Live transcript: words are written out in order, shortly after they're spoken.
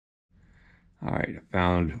All right, I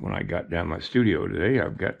found when I got down my studio today,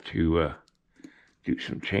 I've got to do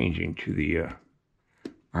some changing to the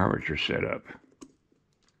armature setup.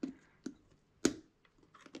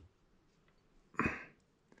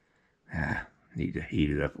 Need to heat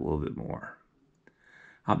it up a little bit more.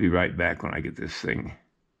 I'll be right back when I get this thing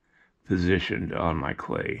positioned on my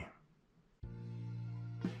clay.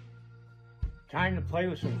 Time to play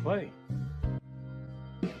with some clay.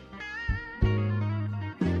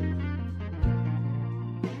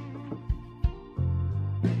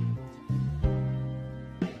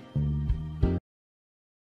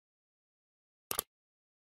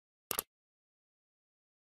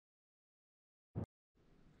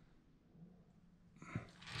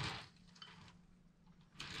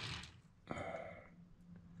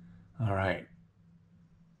 All right.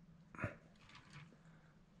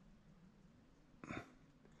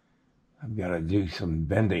 I've got to do some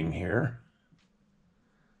bending here.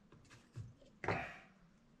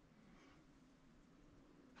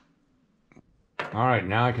 All right,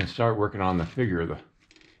 now I can start working on the figure of the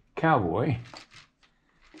cowboy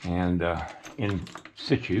and in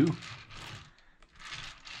situ,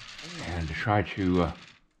 and to try to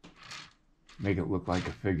make it look like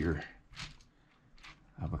a figure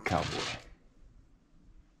of a cowboy.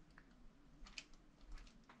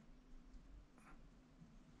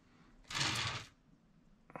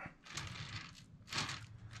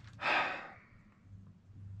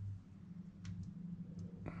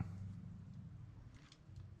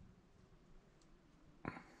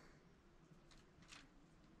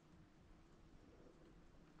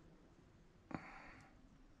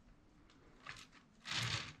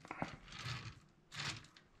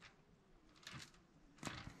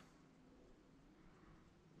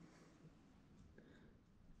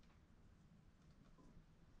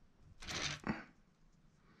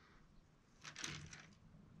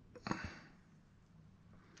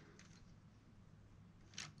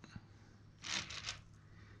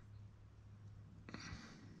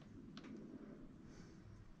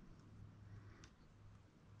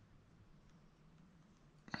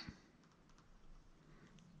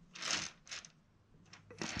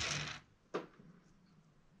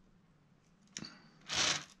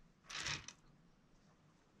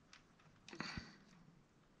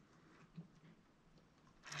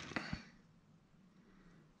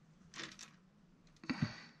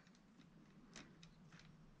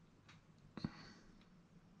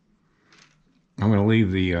 I'm going to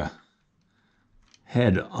leave the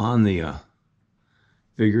head on the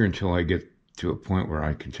figure until I get to a point where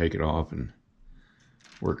I can take it off and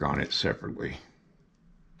work on it separately.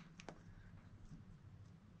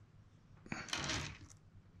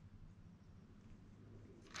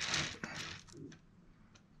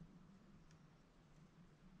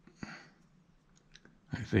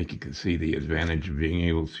 I think you can see the advantage of being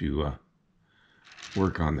able to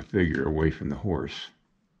work on the figure away from the horse.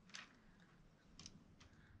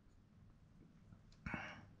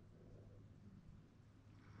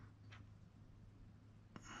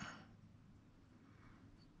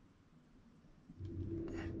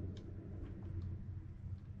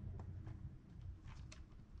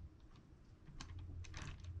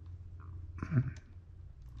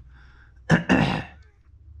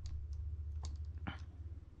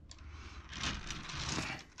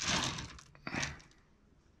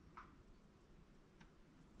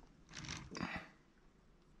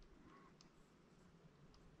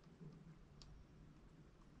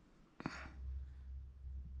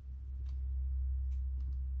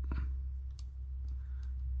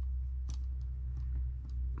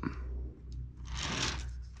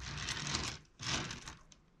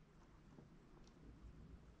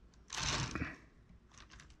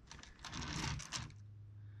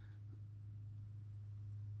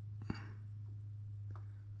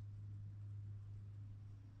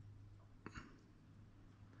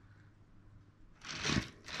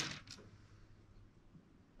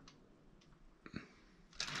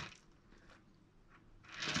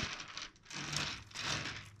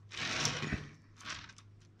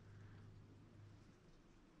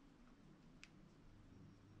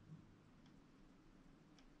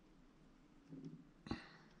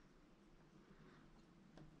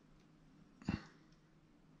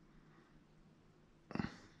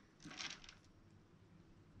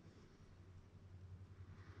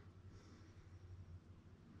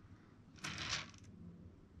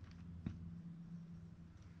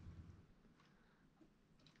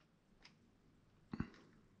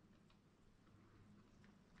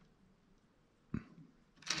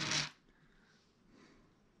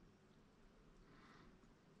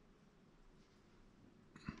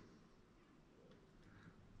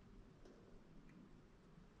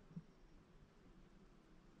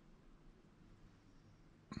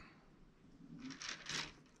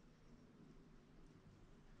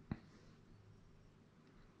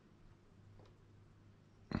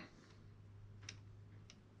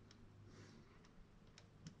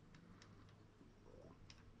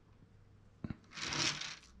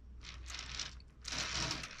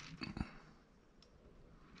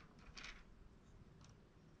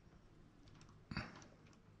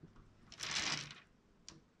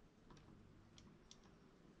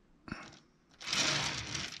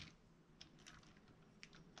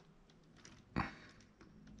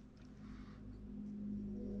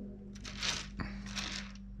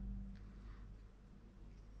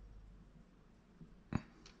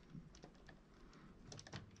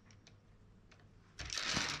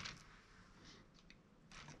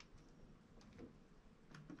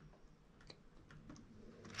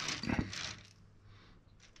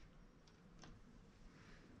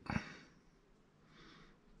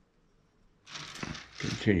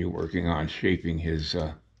 continue working on shaping his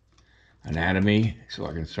anatomy so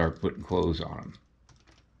I can start putting clothes on him.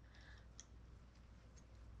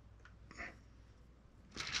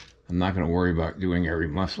 I'm not going to worry about doing every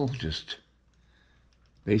muscle, just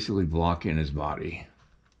basically block in his body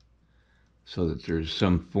so that there's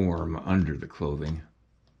some form under the clothing.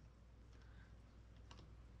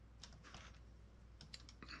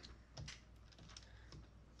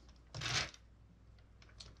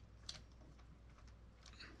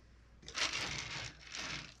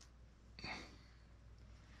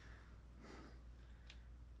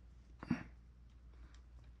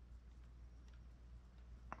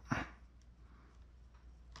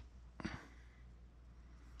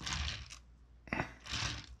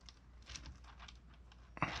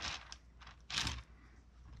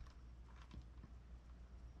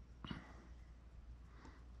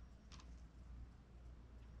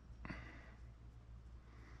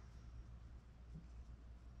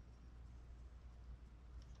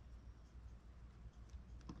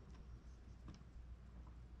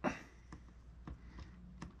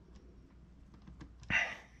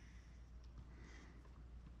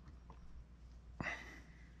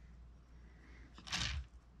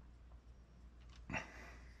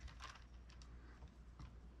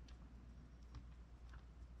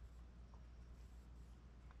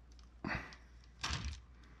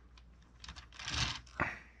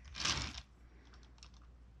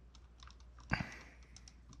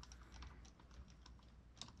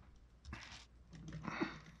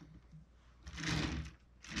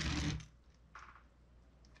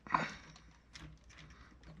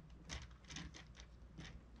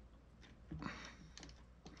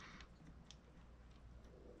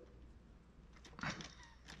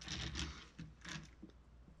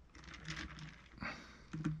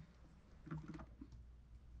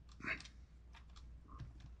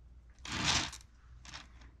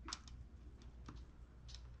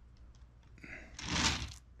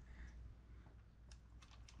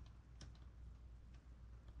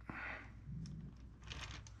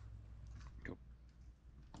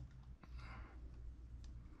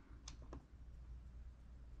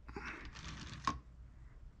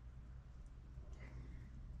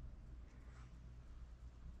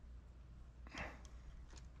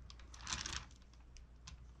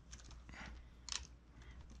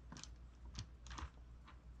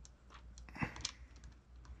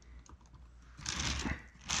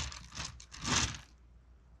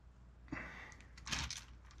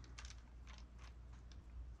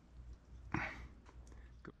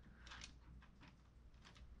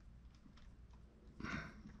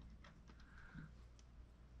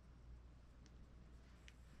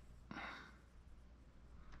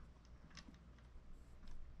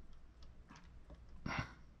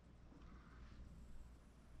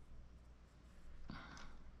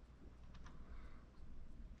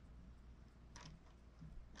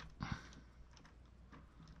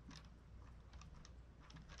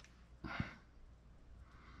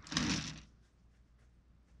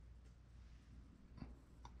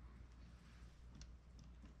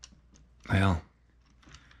 Well,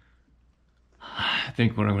 I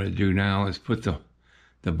think what I'm going to do now is put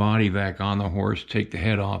the body back on the horse, take the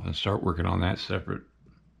head off, and start working on that separate.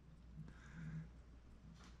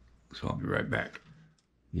 So I'll be right back.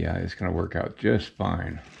 Yeah, it's going to work out just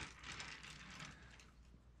fine.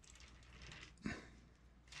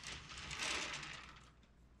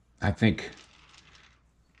 I think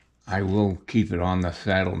I will keep it on the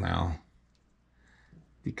saddle now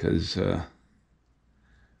because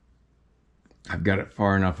I've got it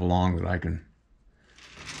far enough along that I can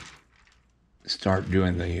start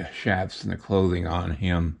doing the shafts and the clothing on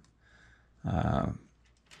him on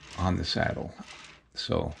the saddle.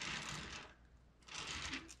 So,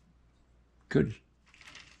 good.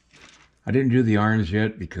 I didn't do the arms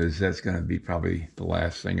yet because that's going to be probably the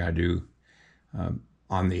last thing I do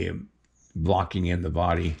on the blocking in the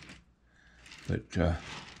body. But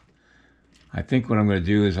I think what I'm going to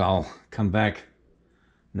do is I'll come back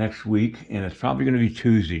next week, and it's probably going to be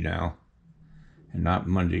Tuesday now and not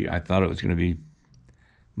Monday. I thought it was going to be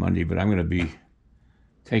Monday, but I'm going to be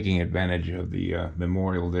taking advantage of the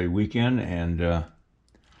Memorial Day weekend, and I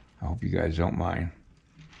hope you guys don't mind.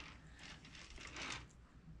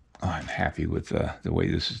 I'm happy with the way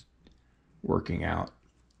this is working out.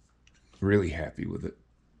 Really happy with it.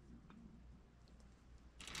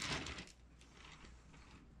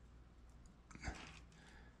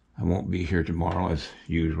 I won't be here tomorrow as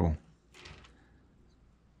usual.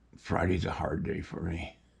 Friday's a hard day for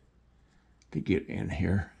me to get in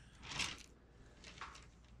here.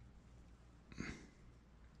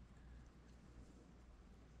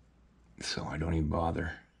 so I don't even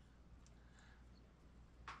bother.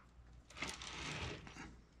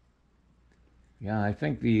 Yeah, I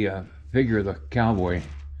think the figure of the Cowboy,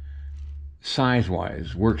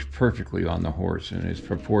 size-wise, works perfectly on the horse and is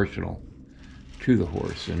proportional to the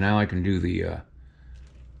horse. And now I can do the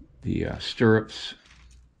stirrups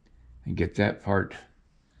and get that part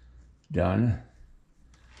done.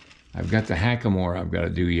 I've got the hackamore I've got to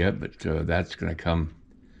do yet, but that's going to come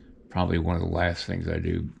probably one of the last things I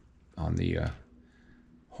do on the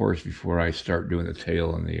horse before I start doing the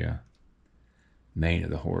tail and the mane of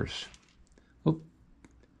the horse. Oop,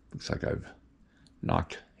 looks like I've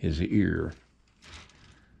knocked his ear.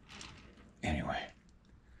 Anyway.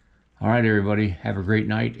 All right, everybody. Have a great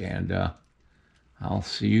night, and I'll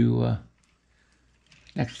see you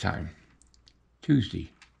next time, Tuesday.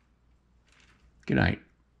 Good night.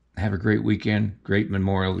 Have a great weekend, great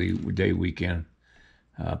Memorial Day weekend.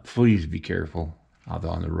 Please be careful out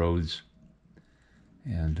on the roads.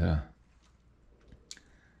 And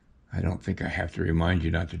I don't think I have to remind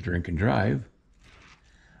you not to drink and drive.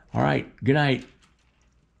 All right, good night.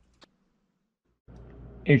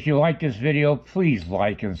 If you like this video, please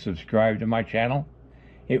like and subscribe to my channel.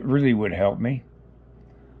 It really would help me.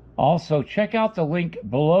 Also, check out the link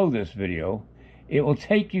below this video. It will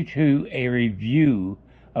take you to a review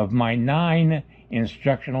of my 9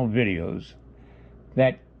 instructional videos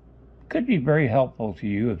that could be very helpful to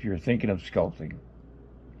you if you're thinking of sculpting.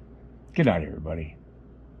 Good night, everybody.